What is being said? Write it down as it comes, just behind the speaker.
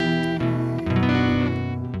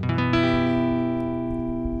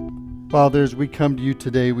Father, as we come to you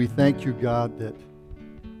today, we thank you, God, that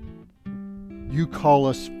you call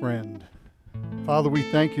us friend. Father, we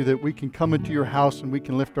thank you that we can come into your house and we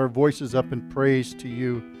can lift our voices up in praise to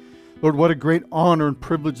you. Lord, what a great honor and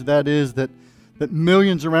privilege that is, that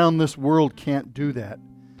millions around this world can't do that.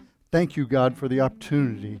 Thank you, God, for the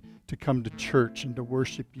opportunity to come to church and to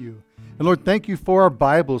worship you. And Lord, thank you for our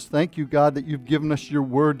Bibles. Thank you, God, that you've given us your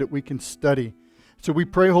word that we can study. So we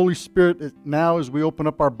pray, Holy Spirit, that now as we open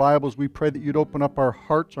up our Bibles, we pray that you'd open up our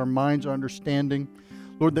hearts, our minds, our understanding.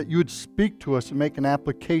 Lord, that you would speak to us and make an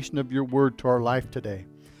application of your word to our life today.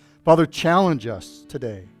 Father, challenge us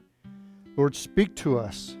today. Lord, speak to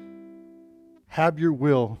us. Have your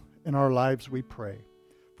will in our lives, we pray.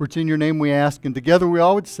 For it's in your name we ask, and together we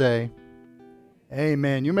all would say,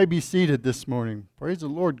 amen. You may be seated this morning. Praise the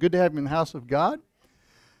Lord. Good to have you in the house of God.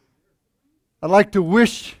 I'd like to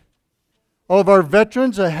wish all of our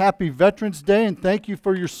veterans a happy Veterans Day, and thank you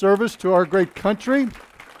for your service to our great country.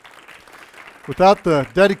 Without the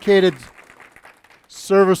dedicated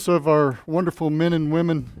service of our wonderful men and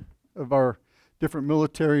women of our different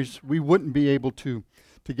militaries, we wouldn't be able to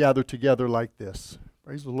gather together like this.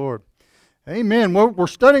 Praise the Lord. Amen. We're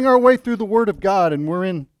studying our way through the Word of God, and we're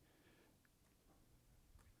in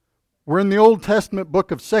the Old Testament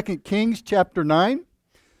book of 2 Kings, chapter 9.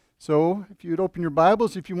 So if you'd open your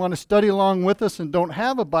Bibles, if you want to study along with us and don't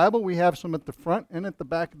have a Bible, we have some at the front and at the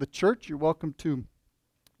back of the church. You're welcome to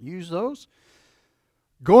use those.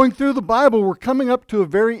 Going through the Bible, we're coming up to a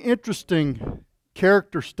very interesting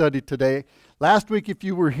character study today. Last week, if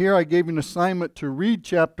you were here, I gave you an assignment to read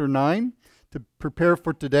chapter 9 to prepare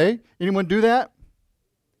for today. Anyone do that?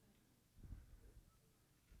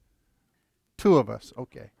 2 of us,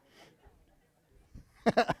 okay.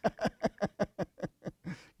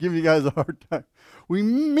 Give you guys a hard time. We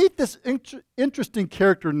meet this interesting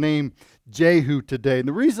character named Jehu today. And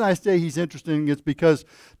the reason I say he's interesting is because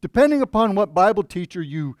depending upon what Bible teacher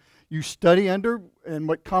you study under and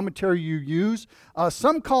what commentary you use,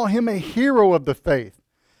 some call him a hero of the faith.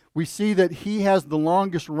 We see that he has the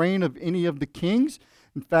longest reign of any of the kings.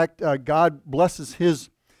 In fact, God blesses his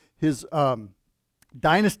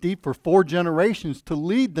dynasty for 4 generations to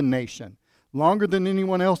lead the nation, longer than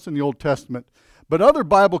anyone else in the Old Testament. But other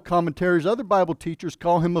Bible commentaries, other Bible teachers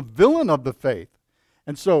call him a villain of the faith.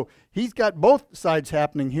 And so he's got both sides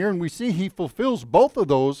happening here, and we see he fulfills both of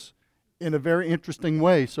those in a very interesting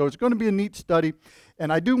way. So it's going to be a neat study.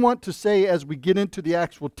 And I do want to say as we get into the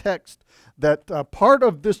actual text that part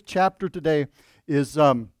of this chapter today is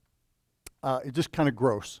just kind of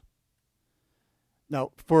gross.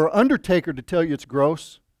 Now, for an undertaker to tell you it's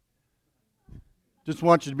gross, just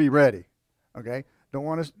want you to be ready, okay? Don't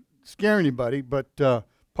want to scare anybody, but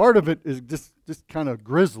part of it is just kind of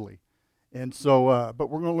grisly. And so,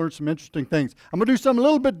 but we're going to learn some interesting things. I'm going to do something a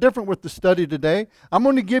little bit different with the study today. I'm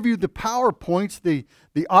going to give you the PowerPoints,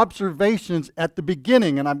 the observations at the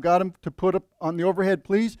beginning, and I've got them to put up on the overhead,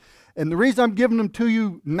 please. And the reason I'm giving them to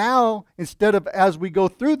you now instead of as we go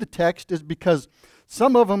through the text is because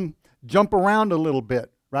some of them jump around a little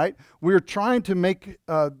bit, right? We're trying to make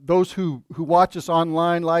those who watch us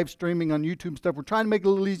online, live streaming on YouTube and stuff, we're trying to make it a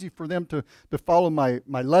little easy for them to follow my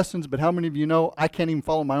lessons, but how many of you know I can't even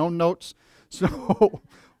follow my own notes? So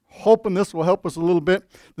hoping this will help us a little bit.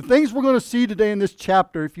 The things we're going to see today in this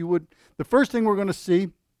chapter, if you would, the first thing we're going to see,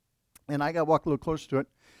 and I got to walk a little closer to it,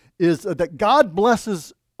 is that God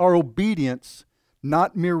blesses our obedience,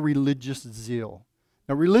 not mere religious zeal.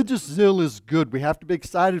 Now, religious zeal is good. We have to be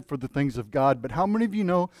excited for the things of God. But how many of you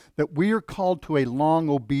know that we are called to a long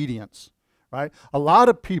obedience, right? A lot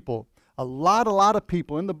of people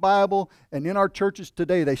in the Bible and in our churches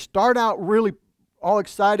today, they start out really all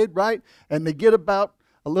excited, right? And they get about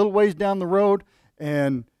a little ways down the road,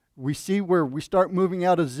 and we see where we start moving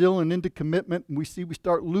out of zeal and into commitment, and we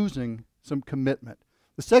start losing some commitment.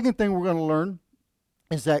 The second thing we're going to learn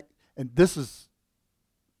is that, and this is,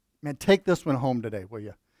 man, take this one home today, will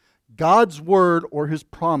you? God's word or his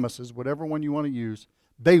promises, whatever one you want to use,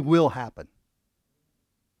 they will happen.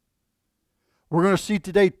 We're going to see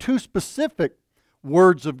today 2 specific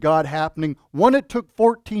words of God happening. One, it took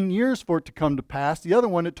 14 years for it to come to pass. The other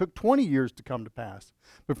one, it took 20 years to come to pass.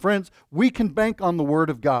 But friends, we can bank on the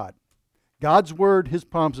word of God. God's word, his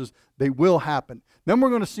promises, they will happen. Then we're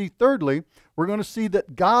going to see, thirdly, we're going to see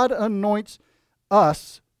that God anoints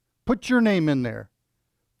us, put your name in there,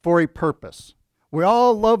 for a purpose. We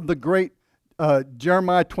all love the great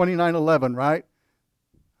Jeremiah 29:11, right?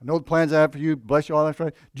 I know the plans I have for you, bless you all, that's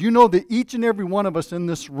right. Do you know that each and every one of us in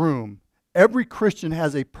this room, every Christian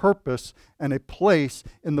has a purpose and a place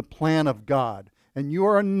in the plan of God. And you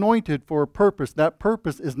are anointed for a purpose. That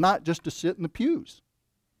purpose is not just to sit in the pews.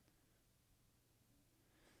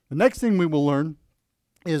 The next thing we will learn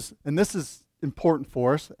is, and this is important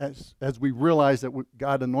for us as we realize that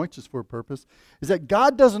God anoints us for a purpose, is that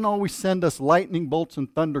God doesn't always send us lightning bolts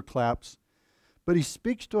and thunderclaps, but he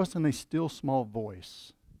speaks to us in a still small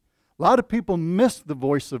voice. A lot of people miss the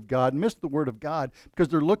voice of God, miss the word of God, because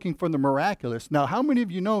they're looking for the miraculous. Now, how many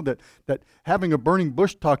of you know that having a burning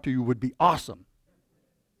bush talk to you would be awesome?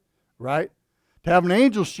 Right? To have an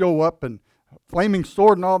angel show up and a flaming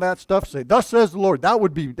sword and all that stuff, say, "Thus says the Lord," that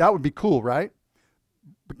would be cool, right?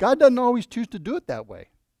 But God doesn't always choose to do it that way.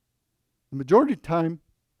 The majority of the time,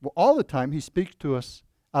 well, all the time, he speaks to us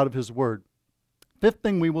out of his word. Fifth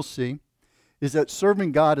thing we will see is that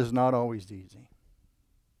serving God is not always easy.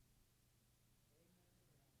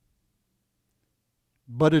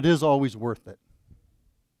 But it is always worth it.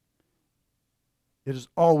 It is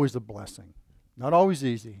always a blessing. Not always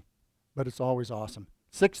easy, but it's always awesome.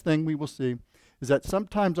 Sixth thing we will see is that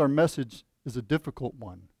sometimes our message is a difficult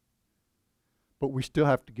one, but we still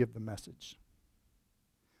have to give the message.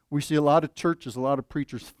 We see a lot of churches, a lot of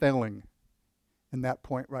preachers failing in that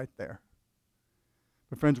point right there.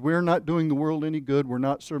 But friends, we're not doing the world any good. We're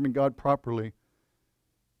not serving God properly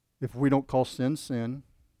if we don't call sin, sin,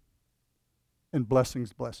 and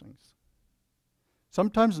blessings, blessings.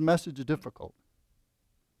 Sometimes the message is difficult,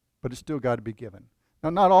 but it's still got to be given. Now,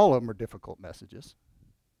 not all of them are difficult messages,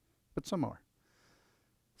 but some are.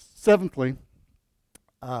 Seventhly,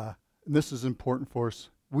 and this is important for us,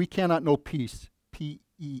 we cannot know peace,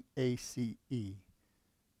 P-E-A-C-E,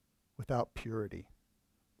 without purity.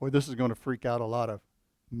 Boy, this is going to freak out a lot of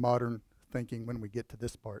modern thinking when we get to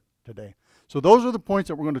this part today. So those are the points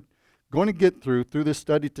that we're going to get through this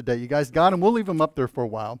study today. You guys got them? We'll leave them up there for a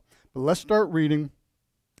while. But let's start reading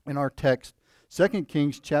in our text, 2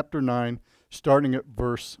 Kings chapter 9, starting at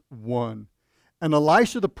verse 1. And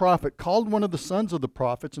Elisha the prophet called one of the sons of the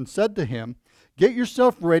prophets and said to him, "Get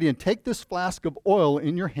yourself ready and take this flask of oil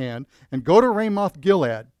in your hand and go to Ramoth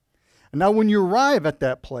Gilead. And now when you arrive at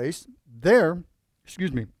that place,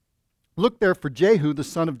 look there for Jehu the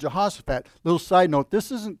son of Jehoshaphat." Little side note,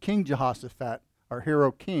 this isn't King Jehoshaphat, our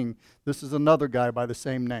hero king. This is another guy by the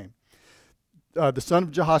same name. The son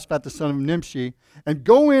of Jehoshaphat, the son of Nimshi, and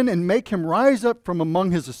go in and make him rise up from among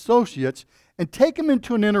his associates and take him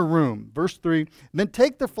into an inner room. Verse 3, then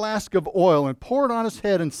take the flask of oil and pour it on his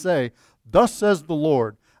head and say, "Thus says the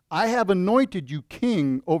Lord, I have anointed you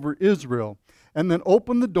king over Israel." And then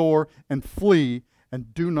open the door and flee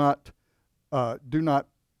and do not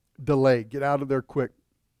delay. Get out of there quick.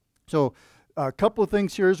 So a couple of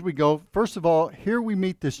things here as we go. First of all, here we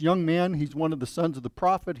meet this young man. He's one of the sons of the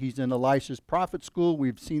prophet. He's in Elisha's prophet school.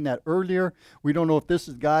 We've seen that earlier. We don't know if this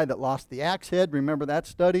is the guy that lost the axe head. Remember that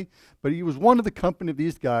study? But he was one of the company of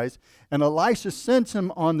these guys. And Elisha sends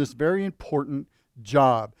him on this very important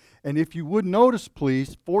job. And if you would notice,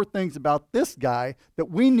 please, 4 things about this guy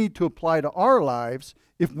that we need to apply to our lives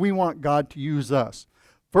if we want God to use us.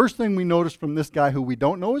 First thing we notice from this guy, who we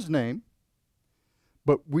don't know his name,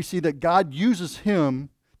 but we see that God uses him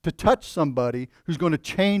to touch somebody who's going to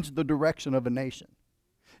change the direction of a nation.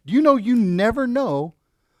 Do you know you never know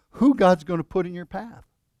who God's going to put in your path?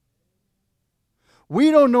 We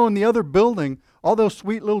don't know in the other building, all those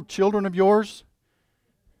sweet little children of yours.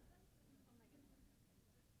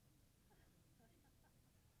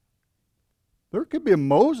 There could be a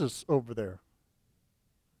Moses over there.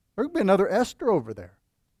 There could be another Esther over there,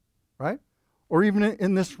 right? Or even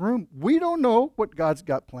in this room. We don't know what God's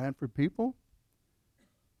got planned for people.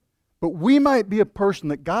 But we might be a person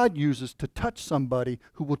that God uses to touch somebody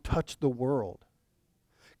who will touch the world.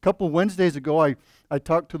 A couple of Wednesdays ago, I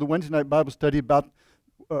talked to the Wednesday night Bible study about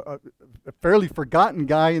a fairly forgotten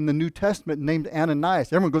guy in the New Testament named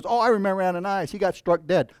Ananias. Everyone goes, "Oh, I remember Ananias. He got struck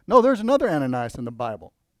dead." No, there's another Ananias in the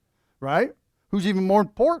Bible, right? Who's even more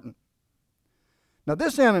important. Now,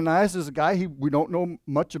 this Ananias is a guy, we don't know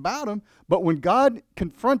much about him, but when God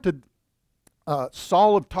confronted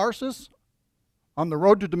Saul of Tarsus on the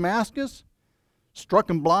road to Damascus, struck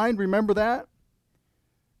him blind, remember that?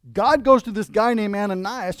 God goes to this guy named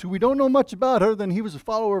Ananias, who we don't know much about other than he was a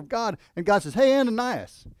follower of God, and God says, "Hey,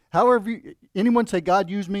 Ananias, anyone say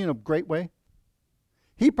God used me in a great way?"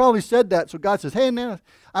 He probably said that, so God says, "Hey, Ananias,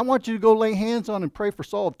 I want you to go lay hands on and pray for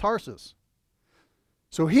Saul of Tarsus."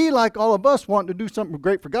 So he, like all of us, wanting to do something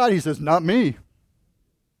great for God, he says, "Not me.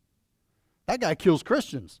 That guy kills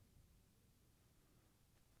Christians.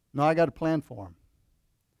 No, I got a plan for him."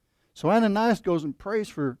 So Ananias goes and prays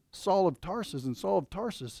for Saul of Tarsus, and Saul of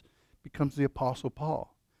Tarsus becomes the Apostle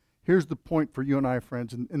Paul. Here's the point for you and I,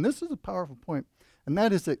 friends, and this is a powerful point, and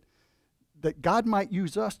that is that God might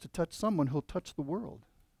use us to touch someone who'll touch the world.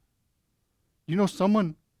 You know,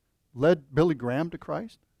 someone led Billy Graham to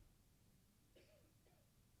Christ.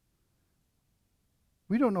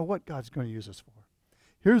 We don't know what God's going to use us for.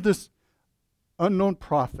 Here's this unknown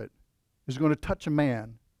prophet who's going to touch a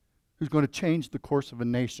man who's going to change the course of a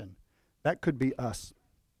nation. That could be us.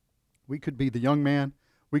 We could be the young man.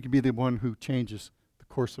 We could be the one who changes the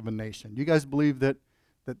course of a nation. You guys believe that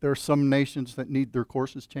there are some nations that need their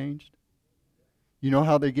courses changed? You know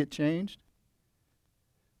how they get changed?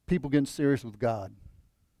 People getting serious with God.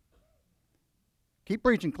 Keep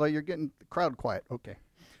preaching, Clay. You're getting the crowd quiet. Okay.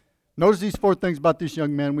 Notice these 4 things about this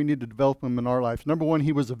young man. We need to develop them in our lives. Number 1,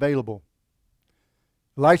 he was available.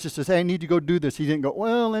 Elisha says, "Hey, I need to go do this." He didn't go,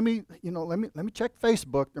 "Well, let me check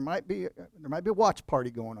Facebook. There might be a watch party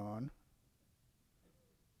going on."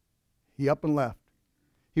 He up and left.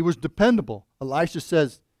 He was dependable. Elisha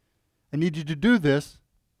says, "I need you to do this."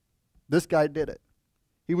 This guy did it.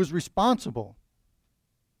 He was responsible.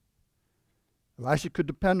 Elisha could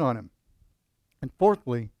depend on him. And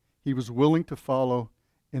fourthly, he was willing to follow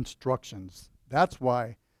instructions. That's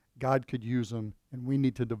why God could use him, and we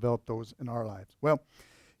need to develop those in our lives. Well,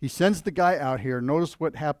 he sends the guy out here. Notice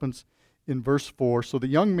what happens in verse 4. So the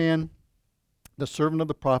young man, the servant of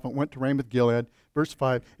the prophet, went to Ramoth Gilead. Verse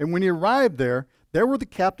 5. And when he arrived there were the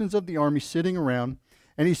captains of the army sitting around.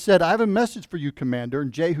 And he said, "I have a message for you, commander."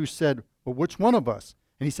 And Jehu said, "Well, which one of us?"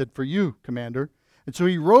 And he said, "For you, commander." And so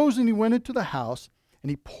he rose and he went into the house, and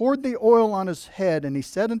he poured the oil on his head, and he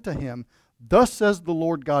said unto him, "Thus says the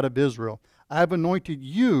Lord God of Israel, I have anointed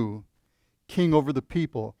you king over the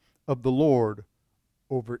people of the Lord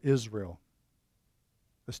over Israel."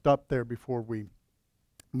 Let's stop there before we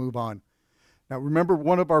move on. Now remember,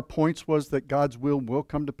 one of our points was that God's will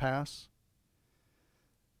come to pass.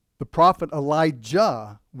 The prophet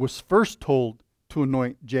Elijah was first told to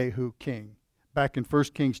anoint Jehu king back in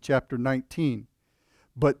 1 Kings chapter 19.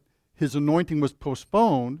 But his anointing was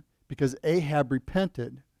postponed because Ahab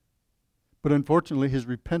repented. But unfortunately, his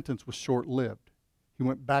repentance was short-lived. He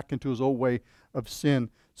went back into his old way of sin.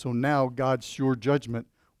 So now God's sure judgment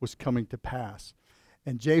was coming to pass.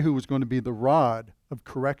 And Jehu was going to be the rod of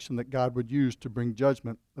correction that God would use to bring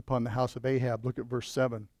judgment upon the house of Ahab. Look at verse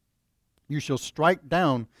 7. "You shall strike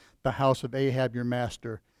down the house of Ahab your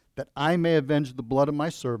master, that I may avenge the blood of my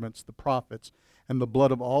servants, the prophets, and the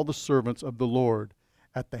blood of all the servants of the Lord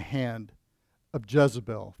at the hand of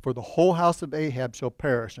Jezebel. For the whole house of Ahab shall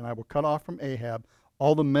perish, and I will cut off from Ahab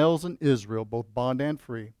all the males in Israel, both bond and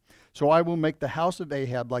free. So I will make the house of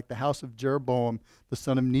Ahab like the house of Jeroboam, the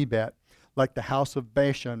son of Nebat, like the house of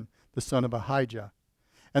Bashan, the son of Ahijah.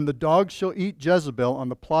 And the dogs shall eat Jezebel on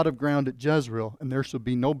the plot of ground at Jezreel, and there shall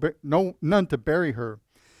be none to bury her."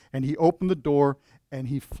 And he opened the door, and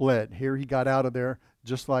he fled. Here he got out of there,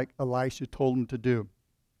 just like Elisha told him to do.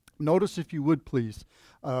 Notice, if you would please,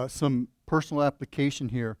 some personal application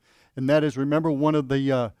here, and that is, remember one of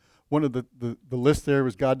the lists there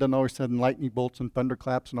was God doesn't always send lightning bolts and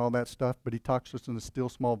thunderclaps and all that stuff, but he talks to us in a still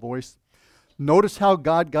small voice. Notice how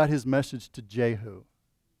God got his message to Jehu.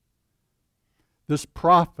 This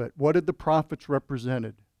prophet, what did the prophets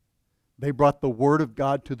represented? They brought the word of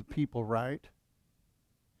God to the people, right?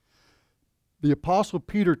 The Apostle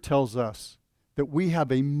Peter tells us that we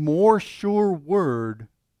have a more sure word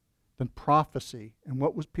than prophecy. And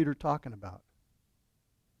what was Peter talking about?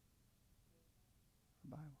 The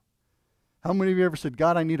Bible. How many of you ever said,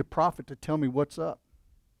 "God, I need a prophet to tell me what's up"?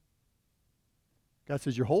 God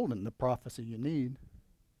says, you're holding the prophecy you need,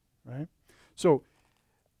 right? So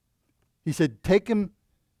he said, take him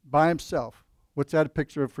by himself. What's that a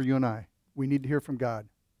picture of for you and I? We need to hear from God.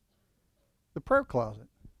 The prayer closet.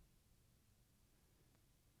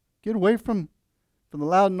 Get away from the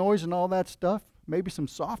loud noise and all that stuff. Maybe some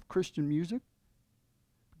soft Christian music.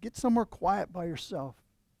 Get somewhere quiet by yourself.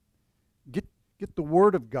 Get the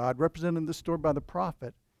word of God represented in this story by the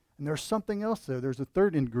prophet. And there's something else there. There's a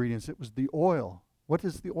third ingredient. It was the oil. What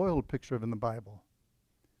is the oil a picture of in the Bible?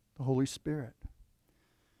 The Holy Spirit.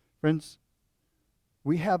 Friends,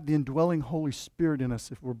 we have the indwelling Holy Spirit in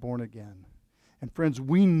us if we're born again. And friends,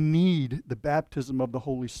 we need the baptism of the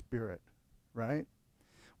Holy Spirit, right?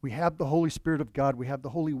 We have the Holy Spirit of God. We have the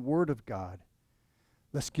Holy Word of God.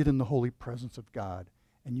 Let's get in the holy presence of God,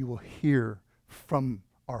 and you will hear from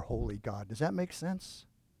our holy God. Does that make sense?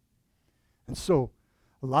 And so,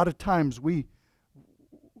 a lot of times we'll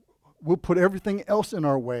put everything else in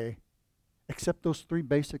our way except those three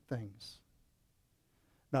basic things.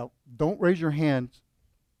 Now, don't raise your hands,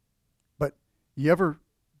 but you ever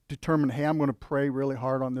determine, hey, I'm going to pray really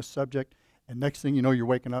hard on this subject, and next thing you know, you're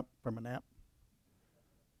waking up from a nap?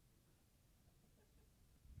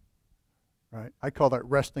 Right? I call that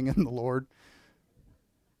resting in the Lord.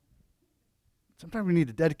 Sometimes we need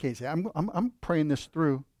to dedicate. Say, I'm praying this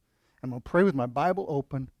through. I'm going to pray with my Bible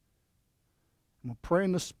open. I'm going to pray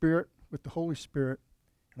in the Spirit with the Holy Spirit,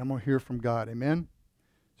 and I'm going to hear from God. Amen?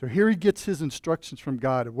 So here he gets his instructions from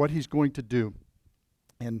God of what he's going to do.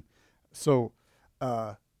 And so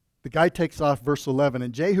the guy takes off, verse 11.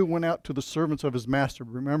 And Jehu went out to the servants of his master.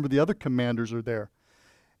 Remember, the other commanders are there.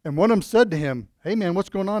 And one of them said to him, hey, man, what's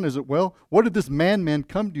going on? Is it well? What did this man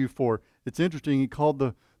come to you for? It's interesting. He called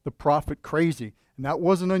the prophet crazy. And that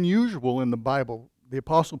wasn't unusual in the Bible. The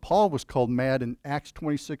Apostle Paul was called mad in Acts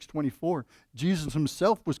 26:24. Jesus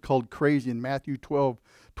himself was called crazy in Matthew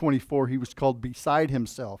 12:24. He was called beside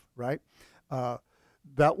himself, right?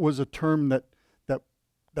 That was a term that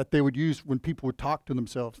they would use when people would talk to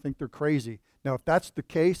themselves, think they're crazy. Now, if that's the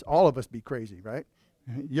case, all of us be crazy, right?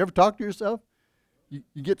 You ever talk to yourself?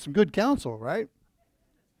 You get some good counsel, right?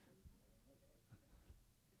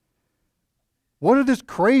 What did this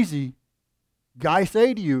crazy guy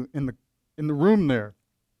say to you in the room there?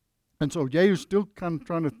 And so Jehu's still kind of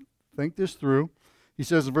trying to think this through. He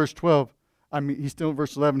says in verse 12, he's still in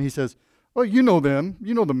verse 11, he says, well, you know them,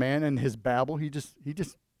 you know the man and his babble. He just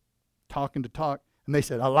talking to talk. And they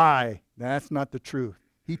said, a lie. That's not the truth.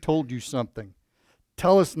 He told you something.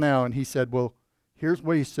 Tell us now. And he said, well, here's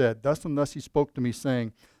what he said. Thus and thus he spoke to me,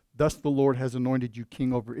 saying, thus the Lord has anointed you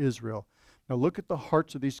king over Israel. Now look at the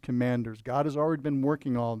hearts of these commanders. God has already been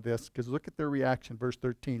working all of this, because look at their reaction, verse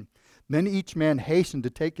 13. Then each man hastened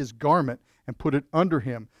to take his garment and put it under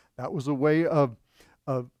him. That was a way of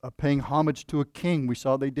paying homage to a king. We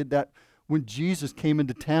saw they did that when Jesus came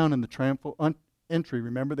into town in the triumphal entry.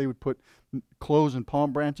 Remember, they would put clothes and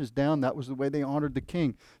palm branches down. That was the way they honored the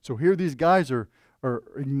king. So here these guys are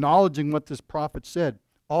acknowledging what this prophet said.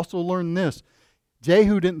 Also learn this.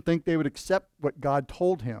 Jehu didn't think they would accept what God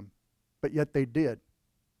told him, but yet they did.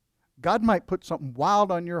 God might put something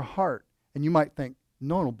wild on your heart, and you might think,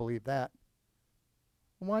 no one will believe that.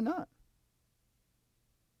 Well, why not?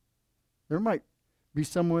 There might be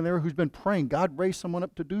someone there who's been praying. God raised someone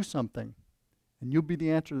up to do something, and you'll be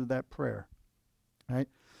the answer to that prayer. Right?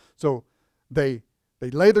 So they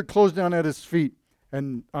lay their clothes down at his feet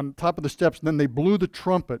and on top of the steps, and then they blew the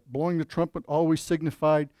trumpet. Blowing the trumpet always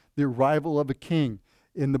signified the arrival of a king.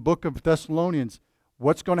 In the book of Thessalonians,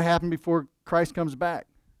 what's going to happen before Christ comes back?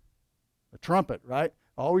 A trumpet, right?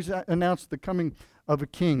 Always announce the coming of a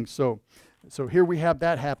king. So here we have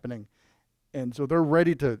that happening. And so they're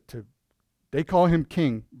ready they call him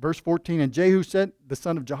king. Verse 14, and Jehu said, the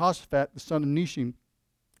son of Jehoshaphat, the son of Nimshi,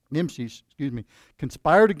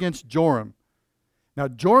 conspired against Joram. Now,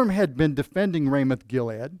 Joram had been defending Ramoth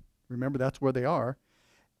Gilead. Remember, that's where they are.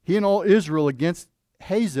 He and all Israel against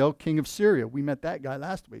Hazael, king of Syria. We met that guy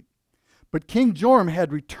last week. But King Joram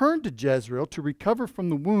had returned to Jezreel to recover from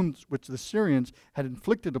the wounds which the Syrians had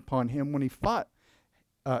inflicted upon him when he fought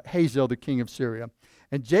Hazael, the king of Syria.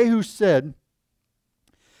 And Jehu said,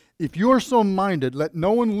 if you are so minded, let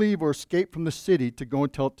no one leave or escape from the city to go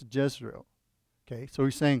and tell it to Jezreel. Okay, so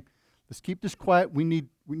he's saying, let's keep this quiet. We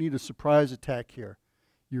need a surprise attack here.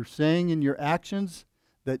 You're saying in your actions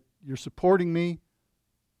that you're supporting me.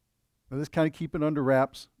 Now let's kind of keep it under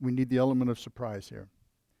wraps. We need the element of surprise here.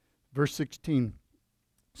 Verse 16.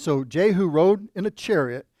 So Jehu rode in a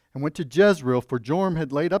chariot and went to Jezreel, for Joram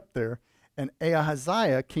had laid up there, and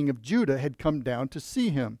Ahaziah, king of Judah, had come down to see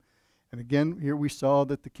him. And again, here we saw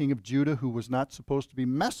that the king of Judah, who was not supposed to be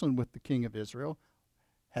messing with the king of Israel,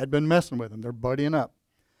 had been messing with him. They're buddying up.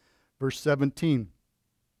 Verse 17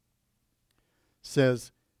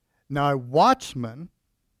 says, now a watchman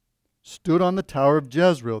stood on the tower of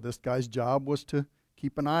Jezreel. This guy's job was to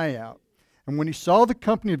keep an eye out. And when he saw the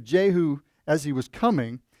company of Jehu as he was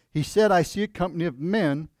coming, he said, I see a company of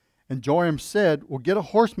men. And Joram said, well, get a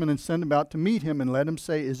horseman and send him out to meet him and let him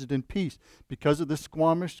say, is it in peace? Because of this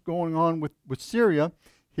skirmish going on with Syria,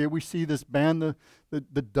 here we see this band,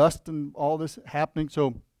 the dust and all this happening.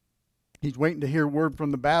 So he's waiting to hear word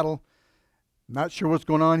from the battle. Not sure what's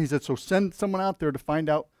going on. He said, so send someone out there to find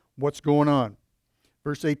out what's going on.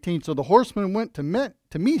 Verse 18, so the horseman went to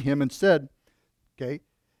meet him and said, okay,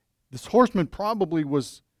 this horseman probably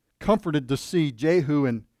was comforted to see Jehu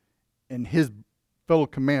and his fellow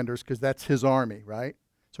commanders, because that's his army, right?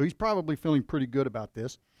 So he's probably feeling pretty good about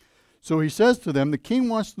this. So he says to them, the king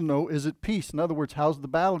wants to know, is it peace? In other words, how's the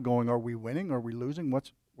battle going? Are we winning? Are we losing?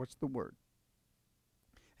 What's the word?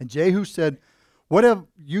 And Jehu said, what have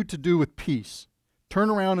you to do with peace? Turn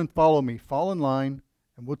around and follow me. Fall in line,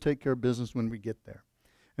 and we'll take care of business when we get there.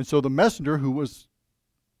 And so the messenger, who was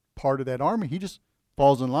part of that army, he just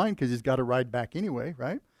falls in line because he's got to ride back anyway,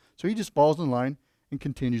 right? So he just falls in line and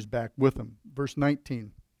continues back with them. Verse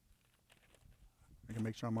 19. I can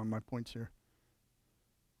make sure I'm on my points here.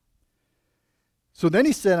 So then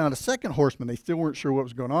he sent out a second horseman. They still weren't sure what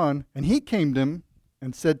was going on. And he came to him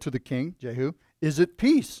and said to the king, Jehu, "Is it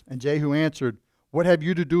peace?" And Jehu answered, "What have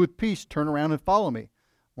you to do with peace? Turn around and follow me."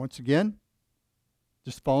 Once again,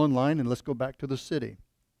 just fall in line and let's go back to the city.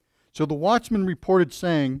 So the watchman reported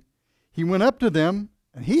saying, he went up to them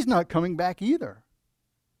and he's not coming back either.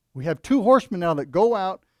 We have 2 horsemen now that go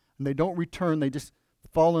out and they don't return. They just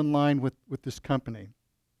fall in line with this company.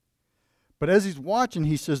 But as he's watching,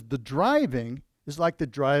 he says, the driving is like the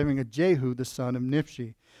driving of Jehu, the son of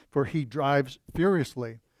Nimshi, for he drives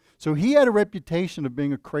furiously. So he had a reputation of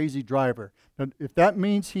being a crazy driver. Now, if that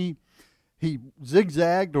means he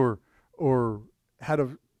zigzagged or had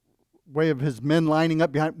a way of his men lining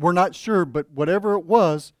up behind, we're not sure, but whatever it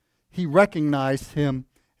was, he recognized him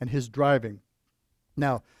and his driving.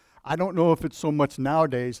 Now, I don't know if it's so much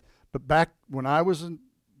nowadays, but back when I was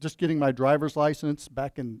just getting my driver's license,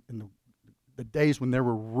 back in the days when there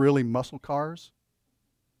were really muscle cars,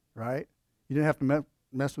 right? You didn't have to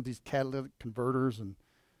mess with these catalytic converters and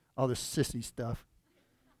all this sissy stuff.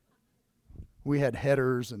 We had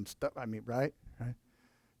headers and stuff, right?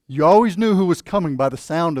 You always knew who was coming by the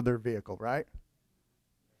sound of their vehicle, right?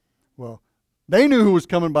 Well, they knew who was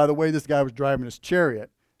coming by the way this guy was driving his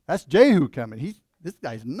chariot. That's Jehu coming. This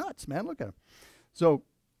guy's nuts, man. Look at him. So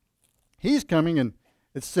he's coming, and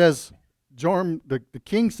it says, Joram, the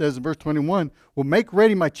king says in verse 21, "Well, make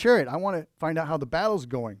ready my chariot. I want to find out how the battle's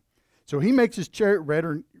going." So he makes his chariot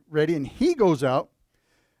ready, and he goes out,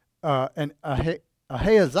 and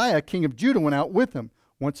Ahaziah, king of Judah, went out with him.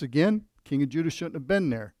 Once again, king of Judah shouldn't have been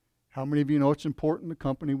there. How many of you know it's important the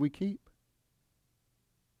company we keep?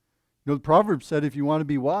 You know, the proverb said, if you want to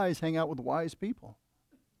be wise, hang out with wise people.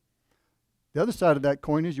 The other side of that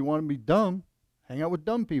coin is you want to be dumb, hang out with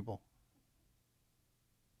dumb people.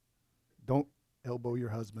 Don't elbow your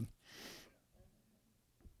husband,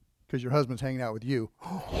 because your husband's hanging out with you.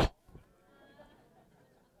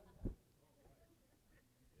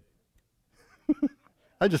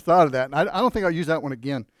 I just thought of that, and I don't think I'll use that one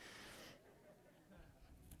again.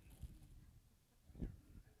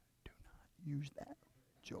 Do not use that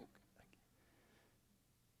joke.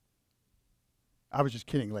 I was just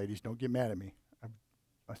kidding, ladies. Don't get mad at me.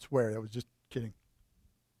 I swear, I was just kidding.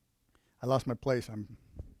 I lost my place.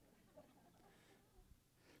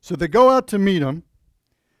 So they go out to meet him,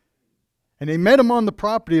 and they met him on the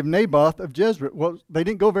property of Naboth of Jezreel. Well, they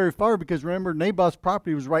didn't go very far because, remember, Naboth's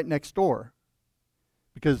property was right next door,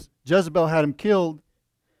 because Jezebel had him killed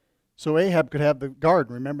so Ahab could have the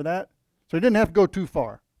garden. Remember that? So he didn't have to go too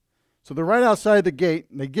far. So they're right outside the gate,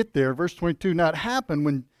 and they get there. Verse 22, now it happened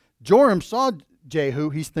when Joram saw Jehu,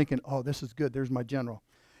 he's thinking, oh, this is good. There's my general.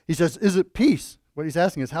 He says, is it peace? What he's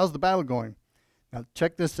asking is, how's the battle going? Now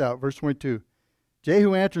check this out, verse 22.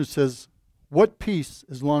 Jehu answers, says, what peace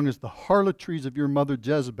as long as the harlotries of your mother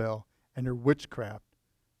Jezebel and her witchcraft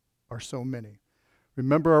are so many?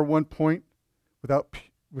 Remember our one point?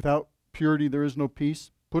 Without purity there is no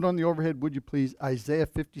peace. Put on the overhead, would you please, Isaiah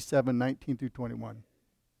 57, 19 through 21.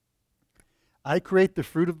 I create the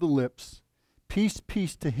fruit of the lips. Peace,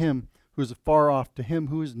 peace to him who is afar off, to him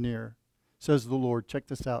who is near, says the Lord. Check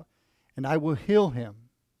this out. And I will heal him.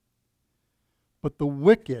 But the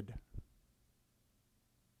wicked,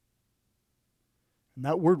 and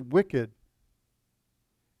that word wicked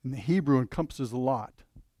in the Hebrew encompasses a lot.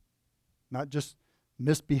 Not just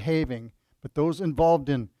misbehaving, but those involved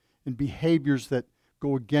in behaviors that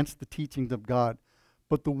go against the teachings of God.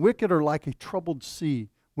 But the wicked are like a troubled sea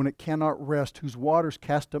when it cannot rest, whose waters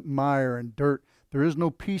cast up mire and dirt. There is no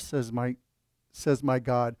peace, says my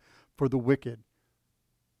God, for the wicked.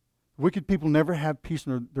 Wicked people never have peace.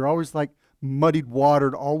 They're always like muddied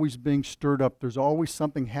water, always being stirred up. There's always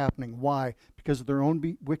something happening. Why? Because of their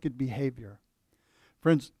own wicked behavior.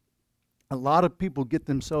 Friends, a lot of people get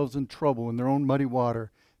themselves in trouble in their own muddy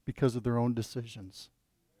water because of their own decisions.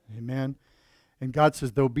 Amen? And God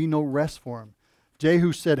says there'll be no rest for them.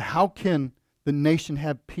 Jehu said, how can the nation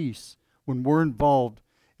have peace when we're involved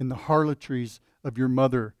in the harlotries of your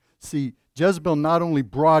mother? See, Jezebel not only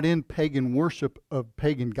brought in pagan worship of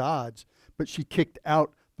pagan gods, but she kicked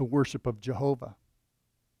out the worship of Jehovah.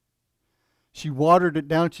 She watered it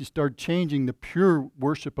down. She started changing the pure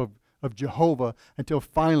worship of Jehovah until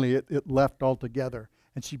finally it left altogether.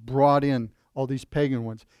 And she brought in all these pagan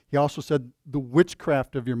ones. He also said the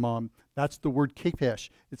witchcraft of your mom. That's the word kepesh.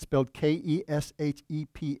 It's spelled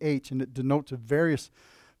K-E-S-H-E-P-H, and it denotes various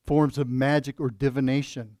forms of magic or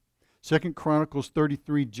divination. 2 Chronicles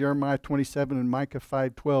 33, Jeremiah 27, and Micah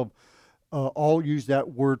 5:12 all use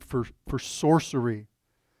that word for sorcery.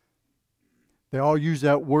 They all use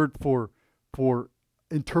that word for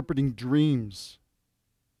interpreting dreams.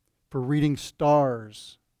 for reading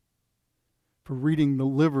stars, for reading the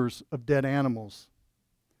livers of dead animals.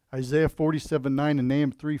 Isaiah 47:9 and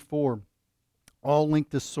Nahum 3:4 all link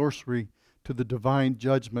this sorcery to the divine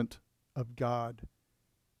judgment of God.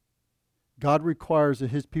 God requires that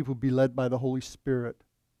his people be led by the Holy Spirit,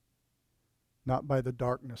 not by the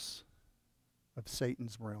darkness of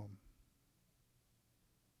Satan's realm.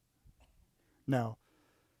 Now,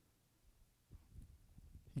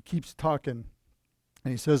 he keeps talking,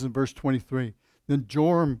 and he says in verse 23, then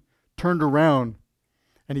Joram turned around,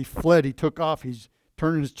 and he fled. He took off. He's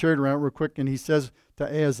turning his chariot around real quick, and he says to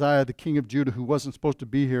Ahaziah, the king of Judah, who wasn't supposed to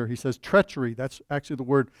be here, he says, treachery. That's actually the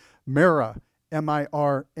word mirah,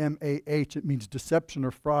 M-I-R-M-A-H. It means deception or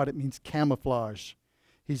fraud. It means camouflage.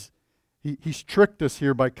 He's tricked us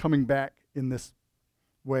here by coming back in this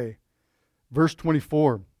way. Verse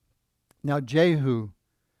 24, now Jehu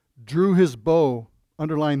drew his bow,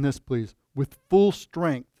 underline this please, with full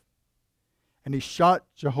strength, and he shot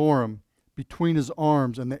Jehoram between his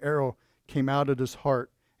arms, and the arrow came out at his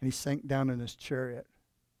heart, and he sank down in his chariot.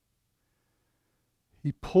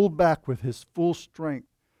 He pulled back with his full strength.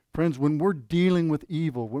 Friends, when we're dealing with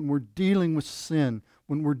evil, when we're dealing with sin,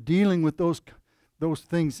 when we're dealing with those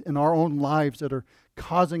things in our own lives that are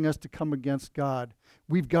causing us to come against God,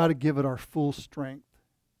 we've got to give it our full strength.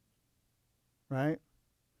 Right?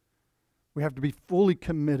 We have to be fully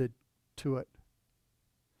committed to it.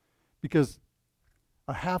 Because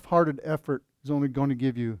a half-hearted effort is only going to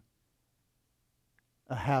give you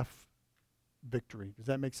a half victory. Does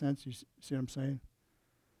that make sense? You see what I'm saying?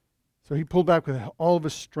 So he pulled back with all of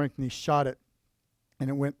his strength and he shot it, and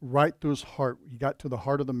it went right through his heart. He got to the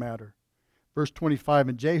heart of the matter. Verse 25,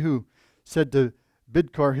 and Jehu said to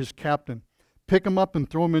Bidkar, his captain, pick him up and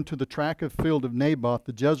throw him into the tract of field of Naboth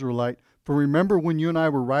the Jezreelite. For remember when you and I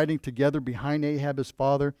were riding together behind Ahab his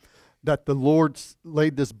father, that the Lord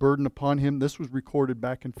laid this burden upon him. This was recorded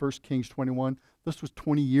back in 1 Kings 21. This was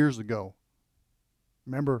 20 years ago.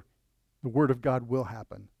 Remember, the word of God will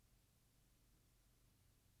happen.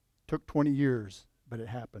 Took 20 years, but it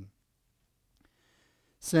happened.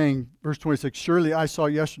 Saying, verse 26, surely I saw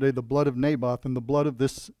yesterday the blood of Naboth and the blood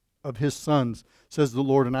of his sons, says the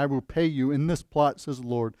Lord, and I will pay you in this plot, says the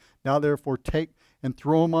Lord. Now therefore take and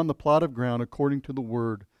throw him on the plot of ground according to the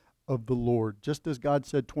word of the Lord. Just as God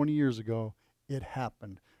said 20 years ago, it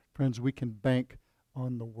happened. Friends, we can bank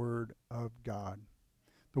on the word of God.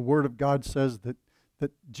 The word of God says that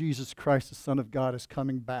Jesus Christ, the Son of God, is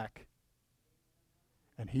coming back.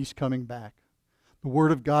 And he's coming back. The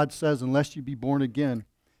word of God says, unless you be born again,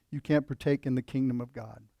 you can't partake in the kingdom of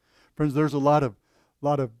God. Friends, there's a lot of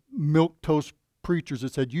milquetoast preachers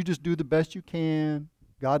that said, you just do the best you can.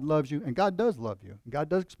 God loves you, and God does love you. And God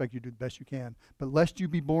does expect you to do the best you can. But lest you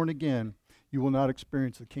be born again, you will not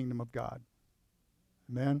experience the kingdom of God.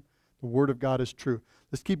 Amen? The word of God is true.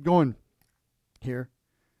 Let's keep going here.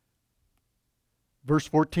 Verse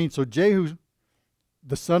 14, so Jehu,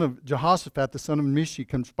 the son of Jehoshaphat, the son of Nimshi,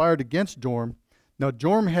 conspired against Joram. Now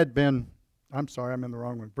Joram had been, I'm sorry, I'm in the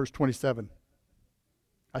wrong one. Verse 27.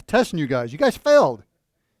 I was testing you guys. You guys failed.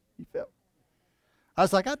 You failed. I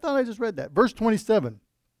was like, I thought I just read that. Verse 27.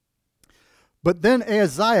 But then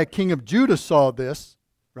Ahaziah, king of Judah, saw this,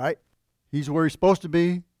 right? He's where he's supposed to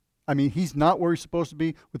be. I mean, he's not where he's supposed to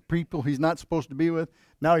be with people he's not supposed to be with.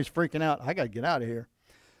 Now he's freaking out. I got to get out of here.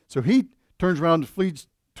 So he turns around and flees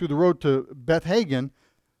to the road to Beth-Hagen.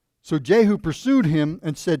 So Jehu pursued him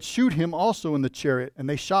and said, shoot him also in the chariot. And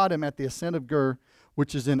they shot him at the ascent of Gur,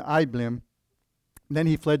 which is in Iblim. And then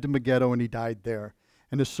he fled to Megiddo, and he died there.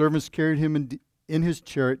 And his servants carried him in his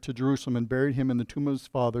chariot to Jerusalem and buried him in the tomb of his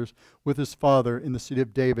fathers with his father in the city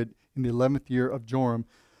of David in the 11th year of Joram,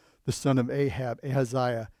 the son of Ahab.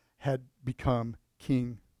 Ahaziah had become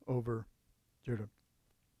king over Judah.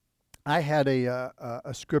 I had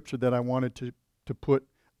a scripture that I wanted to put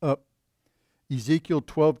up. Ezekiel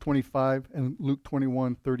 12:25 and Luke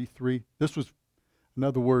 21:33. This was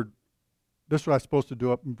another word. This is what I was supposed to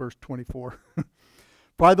do up in verse 24.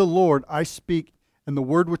 By the Lord I speak, and the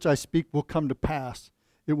word which I speak will come to pass.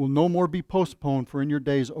 It will no more be postponed, for in your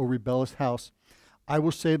days, O rebellious house, I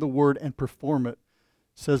will say the word and perform it,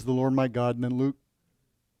 says the Lord my God. And then Luke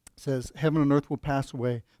says, heaven and earth will pass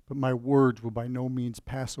away, but my words will by no means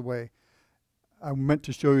pass away. I meant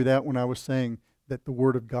to show you that when I was saying that the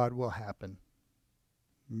word of God will happen.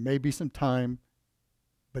 Maybe some time,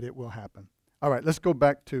 but it will happen. All right, let's go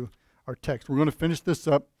back to our text. We're going to finish this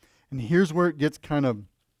up, and here's where it gets kind of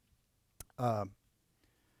a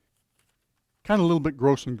little bit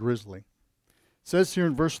gross and grisly. It says here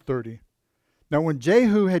in verse 30, now when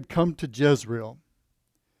Jehu had come to Jezreel,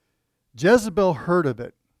 Jezebel heard of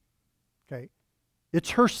it. Okay,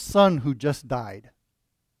 It's her son who just died.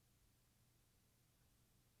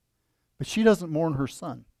 But she doesn't mourn her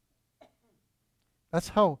son. That's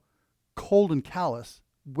how cold and callous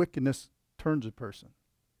wickedness turns a person.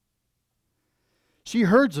 She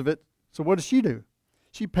hears of it, so what does she do?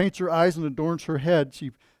 She paints her eyes and adorns her head.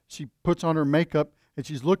 She puts on her makeup, and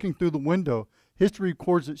she's looking through the window. History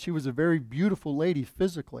records that she was a very beautiful lady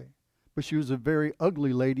physically, but she was a very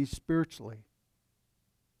ugly lady spiritually.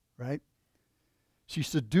 Right? She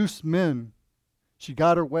seduced men. She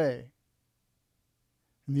got her way.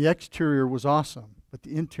 And the exterior was awesome, but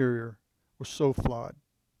the interior was so flawed.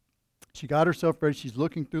 She got herself ready. She's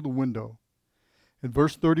looking through the window. In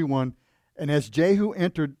verse 31, and as Jehu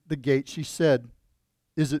entered the gate, she said,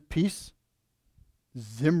 "Is it peace,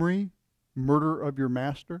 Zimri, murder of your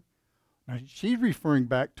master?" Now, she's referring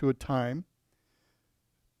back to a time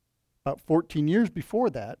about 14 years before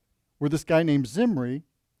that where this guy named Zimri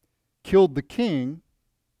killed the king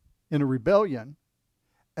in a rebellion,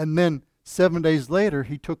 and then 7 days later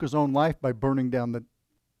he took his own life by burning down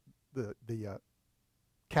the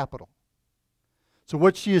capital. So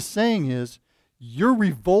what she is saying is, you're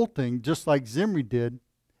revolting just like Zimri did,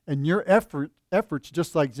 and your efforts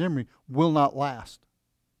just like Zimri will not last.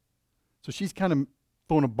 So she's kind of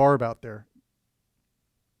throwing a barb out there.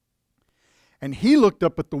 And he looked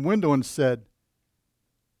up at the window and said,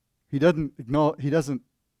 he doesn't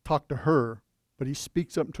talk to her, but he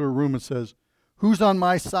speaks up into her room and says, "Who's on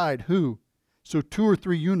my side? Who?" So 2 or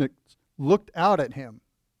 3 eunuchs looked out at him.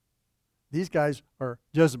 These guys are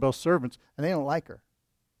Jezebel's servants, and they don't like her.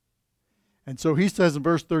 And so he says in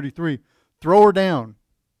verse 33, "Throw her down."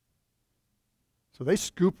 So they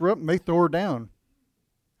scoop her up and they throw her down.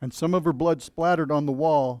 And some of her blood splattered on the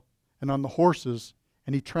wall and on the horses,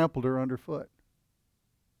 and he trampled her underfoot.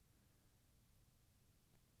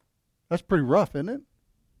 That's pretty rough, isn't it?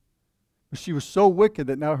 But she was so wicked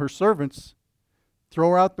that now her servants throw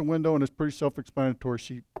her out the window, and it's pretty self-explanatory.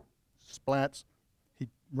 She splats. He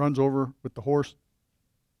runs over with the horse.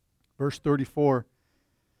 Verse 34,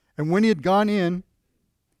 and when he had gone in,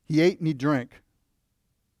 he ate and he drank.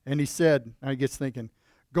 And he said, now he gets thinking,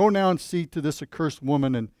 "Go now and see to this accursed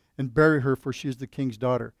woman and bury her, for she is the king's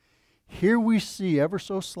daughter." Here we see ever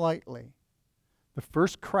so slightly the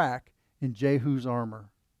first crack in Jehu's armor.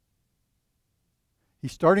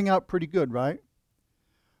 He's starting out pretty good, right?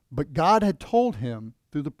 But God had told him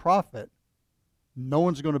through the prophet, no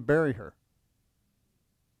one's going to bury her.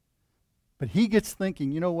 But he gets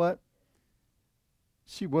thinking, you know what?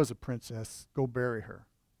 She was a princess. Go bury her.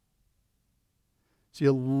 See,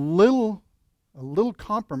 a little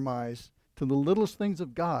compromise to the littlest things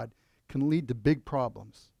of God can lead to big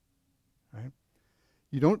problems. Right?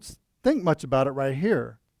 You don't think much about it right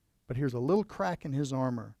here, but here's a little crack in his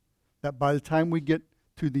armor that by the time we get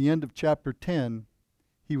to the end of chapter 10,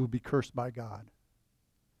 he will be cursed by God.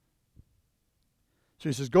 So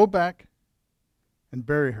he says, "Go back and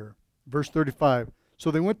bury her." Verse 35, so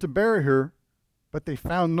they went to bury her, but they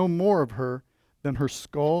found no more of her than her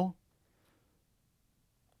skull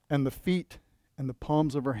and the feet and the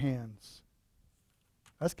palms of her hands.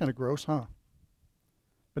 That's kind of gross, huh?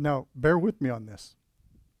 But now, bear with me on this.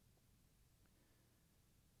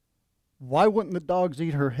 Why wouldn't the dogs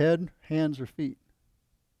eat her head, hands, or feet?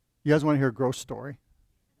 You guys want to hear a gross story?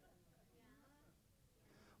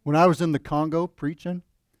 When I was in the Congo preaching,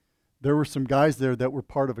 there were some guys there that were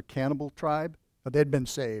part of a cannibal tribe. Now, they'd been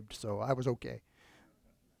saved, so I was okay.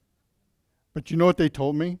 But you know what they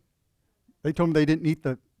told me? They told me they didn't eat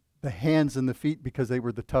the hands and the feet because they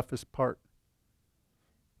were the toughest part.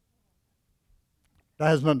 That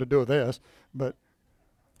has nothing to do with this, but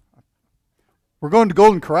we're going to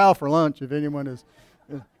Golden Corral for lunch if anyone is.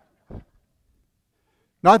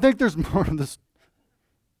 Now, I think there's more to this.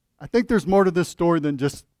 I think there's more to this story than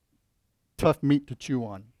just tough meat to chew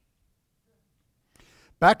on.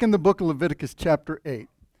 Back in the book of Leviticus chapter 8,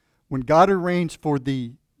 when God arranged for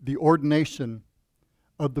the ordination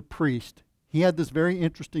of the priest, he had this very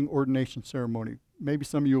interesting ordination ceremony. Maybe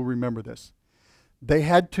some of you will remember this. They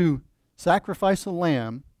had to sacrifice a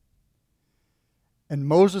lamb, and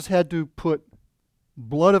Moses had to put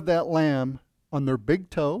blood of that lamb on their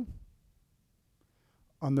big toe,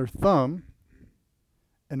 on their thumb,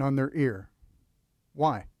 and on their ear.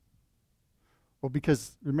 Why? Well,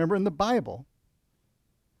 because remember in the Bible,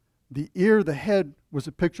 the ear, the head, was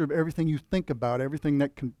a picture of everything you think about, everything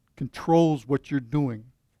that controls what you're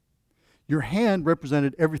doing. Your hand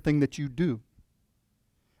represented everything that you do.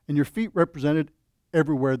 And your feet represented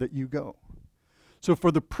everywhere that you go. So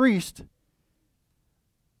for the priest,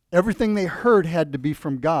 everything they heard had to be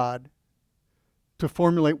from God to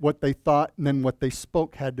formulate what they thought, and then what they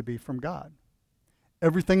spoke had to be from God.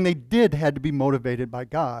 Everything they did had to be motivated by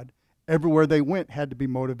God. Everywhere they went had to be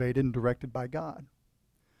motivated and directed by God.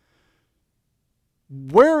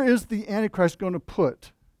 Where is the Antichrist going to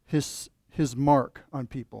put his mark on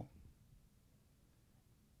people?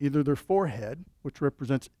 Either their forehead, which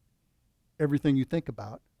represents everything you think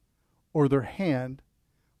about, or their hand,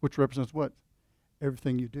 which represents what?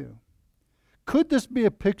 Everything you do. Could this be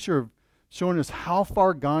a picture of showing us how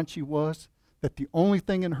far gone she was, that the only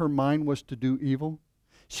thing in her mind was to do evil?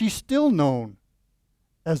 She's still known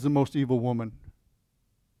as the most evil woman.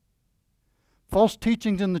 False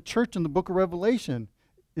teachings in the church in the book of Revelation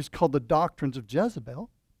is called the doctrines of Jezebel,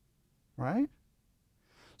 right?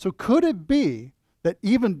 So could it be that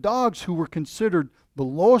even dogs who were considered the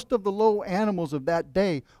lowest of the low animals of that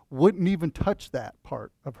day wouldn't even touch that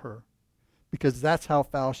part of her? Because that's how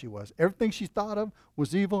foul she was. Everything she thought of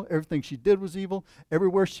was evil. Everything she did was evil.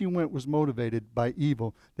 Everywhere she went was motivated by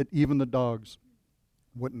evil, that even the dogs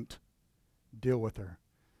wouldn't deal with her.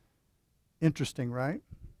 Interesting, right?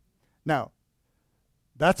 Now,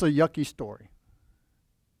 that's a yucky story,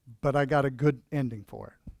 but I got a good ending for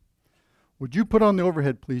it. Would you put on the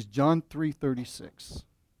overhead, please, John 3:36.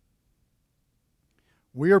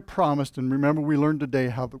 We are promised, and remember we learned today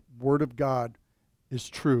how the Word of God is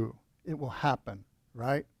true. It will happen,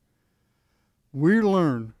 right? We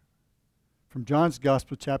learn from John's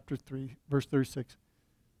Gospel, chapter 3, verse 36,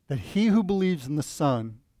 that he who believes in the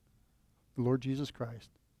Son, the Lord Jesus Christ,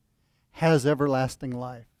 has everlasting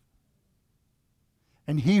life.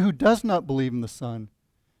 And he who does not believe in the Son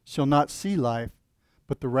shall not see life,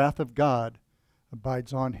 but the wrath of God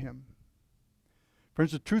abides on him.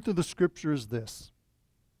 Friends, the truth of the Scripture is this: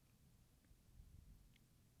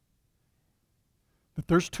 that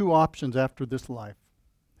there's two options after this life,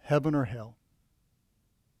 heaven or hell.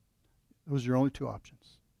 Those are your only two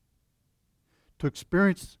options. To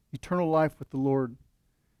experience eternal life with the Lord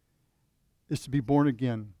is to be born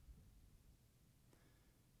again.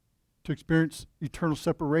 To experience eternal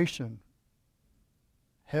separation,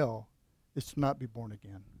 hell, is to not be born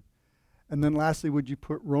again. And then lastly, would you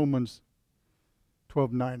put Romans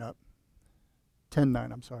 12:9 up?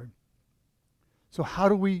 10:9, I'm sorry. So how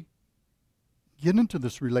do we get into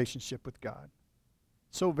this relationship with God?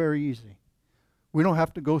 So very easy. We don't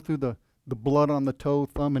have to go through the blood on the toe,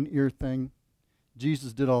 thumb, and ear thing.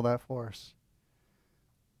 Jesus did all that for us.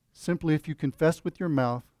 Simply, if you confess with your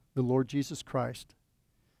mouth the Lord Jesus Christ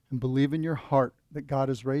and believe in your heart that God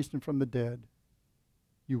has raised him from the dead,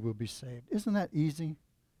 you will be saved. Isn't that easy?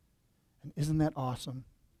 And isn't that awesome?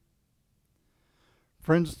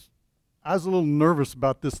 Friends, I was a little nervous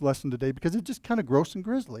about this lesson today because it's just kind of gross and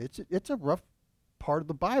grisly. It's a rough part of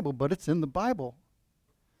the Bible, but it's in the Bible.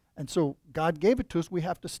 And so God gave it to us. We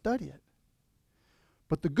have to study it.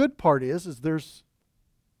 But the good part is there's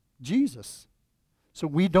Jesus. So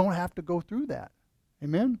we don't have to go through that.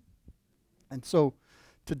 Amen? And so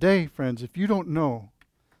today, friends, if you don't know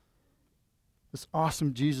this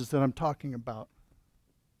awesome Jesus that I'm talking about,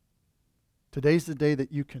 today's the day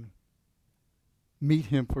that you can meet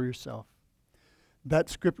him for yourself. That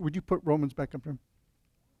script, would you put Romans back up there?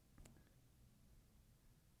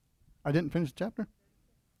 I didn't finish the chapter?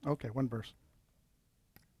 Okay, one verse.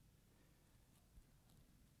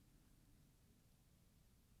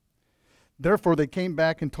 Therefore they came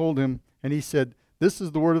back and told him, and he said, "This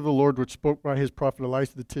is the word of the Lord which spoke by his prophet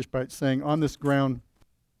Elisha the Tishbite, saying, on this ground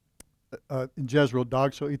in Jezreel,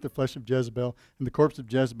 dogs shall eat the flesh of Jezebel, and the corpse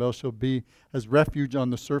of Jezebel shall be as refuge on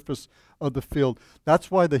the surface of the field." That's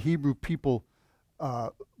why the Hebrew people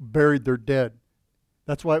buried their dead.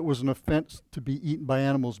 That's why it was an offense to be eaten by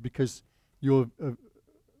animals, because you'll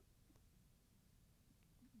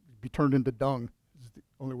be turned into dung, is the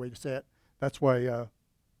only way to say it. That's why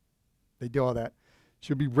they do all that.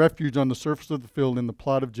 She'll be refuge on the surface of the field in the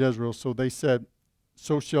plot of Jezreel. So they said,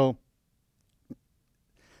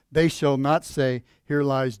 they shall not say, here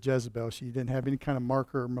lies Jezebel. She didn't have any kind of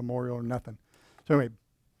marker or memorial or nothing. So anyway,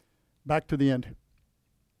 back to the end.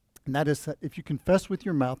 And that is that if you confess with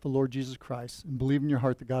your mouth the Lord Jesus Christ and believe in your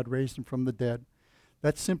heart that God raised him from the dead,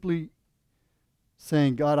 that's simply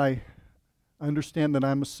saying, God, I understand that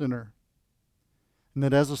I'm a sinner, and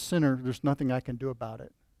that as a sinner, there's nothing I can do about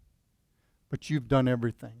it. But you've done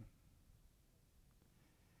everything.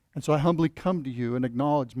 And so I humbly come to you and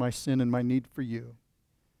acknowledge my sin and my need for you.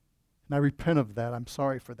 And I repent of that. I'm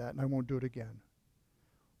sorry for that, and I won't do it again.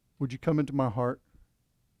 Would you come into my heart?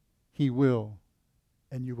 He will,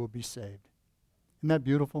 and you will be saved. Isn't that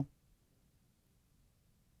beautiful?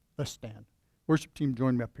 Let's stand. Worship team,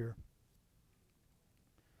 join me up here.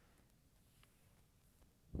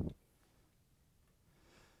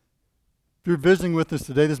 If you're visiting with us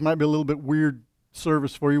today, this might be a little bit weird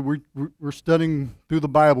service for you. We're studying through the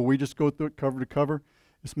Bible. We just go through it cover to cover.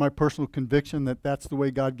 It's my personal conviction that that's the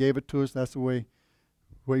way God gave it to us. That's the way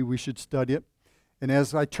we should study it. And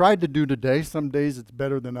as I tried to do today, some days it's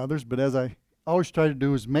better than others, but as I always try to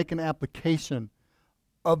do is make an application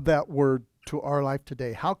of that word to our life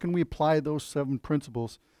today. How can we apply those 7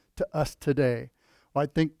 principles to us today? Well, I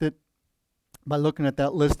think that by looking at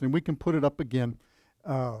that list, and we can put it up again,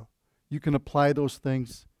 you can apply those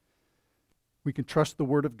things. We can trust the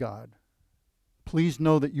Word of God. Please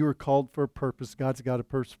know that you are called for a purpose. God's got a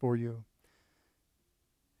purpose for you.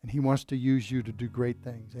 And He wants to use you to do great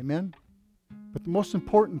things. Amen? But the most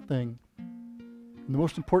important thing, and the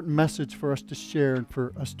most important message for us to share and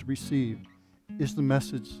for us to receive is the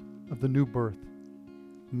message of the new birth,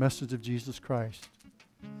 the message of Jesus Christ.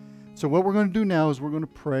 So what we're going to do now is we're going to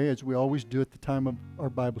pray, as we always do at the time of our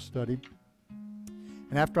Bible study.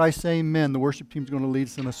 And after I say amen, the worship team is going to lead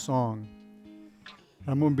us in a song.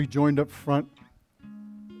 I'm going to be joined up front,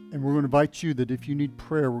 and we're going to invite you that if you need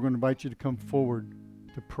prayer, we're going to invite you to come forward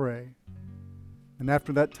to pray. And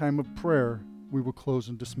after that time of prayer, we will close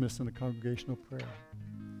and dismiss in a congregational prayer.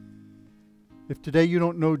 If today you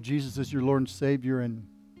don't know Jesus as your Lord and Savior, and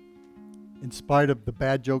in spite of the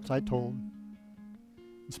bad jokes I told,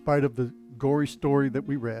 in spite of the gory story that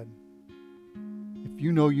we read, if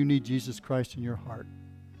you know you need Jesus Christ in your heart,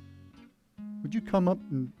 would you come up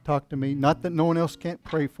and talk to me? Not that no one else can't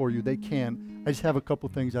pray for you. They can. I just have a couple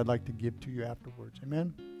things I'd like to give to you afterwards.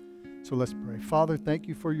 Amen? So let's pray. Father, thank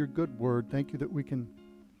you for your good word. Thank you that we can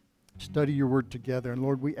study your word together. And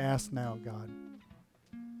Lord, we ask now, God,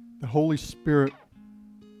 the Holy Spirit,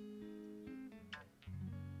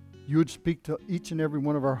 you would speak to each and every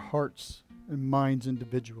one of our hearts and minds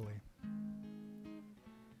individually.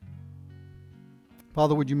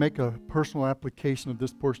 Father, would you make a personal application of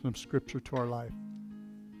this portion of Scripture to our life?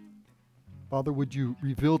 Father, would you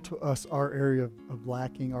reveal to us our area of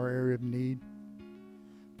lacking, our area of need?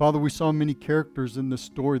 Father, we saw many characters in this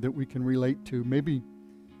story that we can relate to. Maybe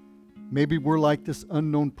we're like this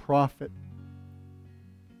unknown prophet,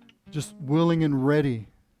 just willing and ready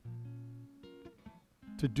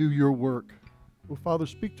to do your work. Well, Father,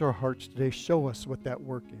 speak to our hearts today. Show us what that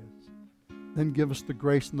work is. Then give us the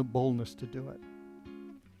grace and the boldness to do it.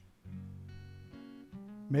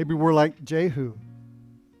 Maybe we're like Jehu.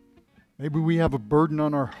 Maybe we have a burden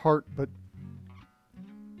on our heart, but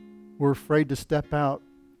we're afraid to step out.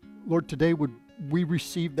 Lord, today would we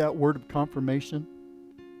receive that word of confirmation?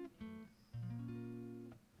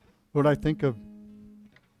 Lord, I think of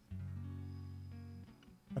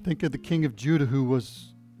the king of Judah who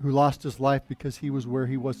lost his life because he was where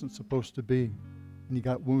he wasn't supposed to be, and he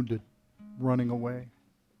got wounded running away.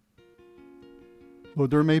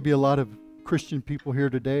 Lord, there may be a lot of Christian people here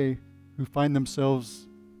today who find themselves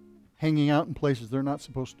hanging out in places they're not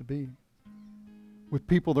supposed to be, with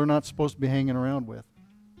people they're not supposed to be hanging around with,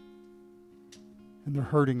 and they're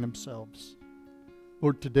hurting themselves.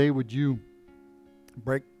 Lord, today would you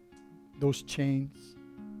break those chains?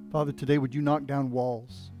 Father, today would you knock down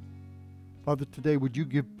walls? Father, today would you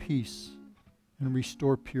give peace and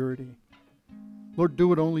restore purity? Lord, do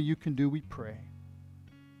what only you can do, we pray.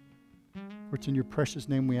 For it's in your precious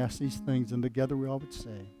name we ask these things, and together we all would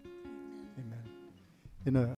say, amen. In a